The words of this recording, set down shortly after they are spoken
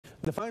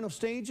The final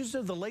stages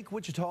of the Lake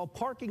Wichita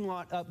parking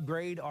lot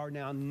upgrade are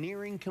now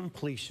nearing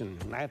completion.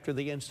 After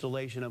the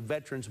installation of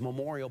Veterans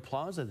Memorial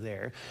Plaza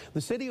there, the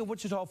city of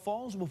Wichita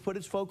Falls will put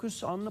its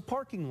focus on the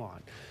parking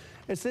lot.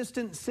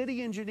 Assistant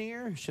City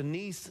Engineer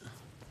Shanice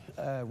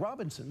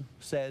Robinson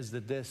says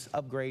that this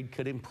upgrade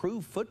could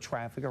improve foot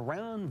traffic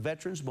around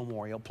Veterans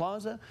Memorial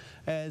Plaza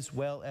as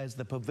well as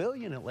the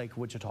pavilion at Lake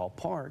Wichita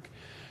Park.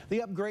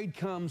 The upgrade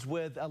comes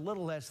with a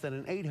little less than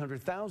an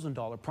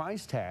 $800,000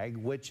 price tag,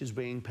 which is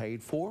being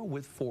paid for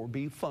with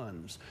 4B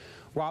funds.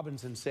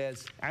 Robinson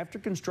says after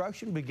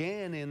construction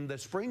began in the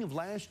spring of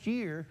last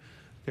year,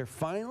 they're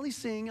finally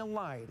seeing a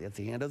light at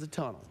the end of the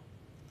tunnel.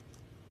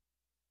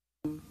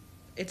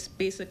 It's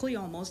basically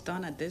almost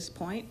done at this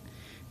point.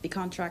 The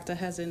contractor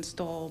has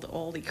installed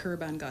all the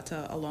curb and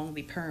gutter along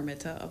the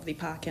perimeter of the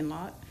parking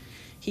lot.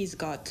 He's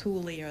got 2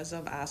 layers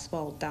of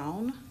asphalt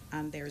down,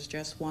 and there's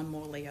just 1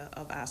 more layer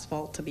of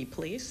asphalt to be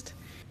placed.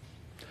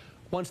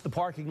 Once the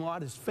parking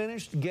lot is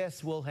finished,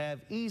 guests will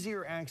have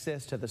easier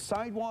access to the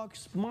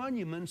sidewalks,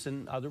 monuments,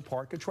 and other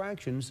park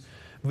attractions.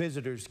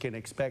 Visitors can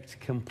expect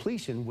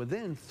completion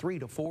within 3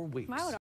 to 4 weeks.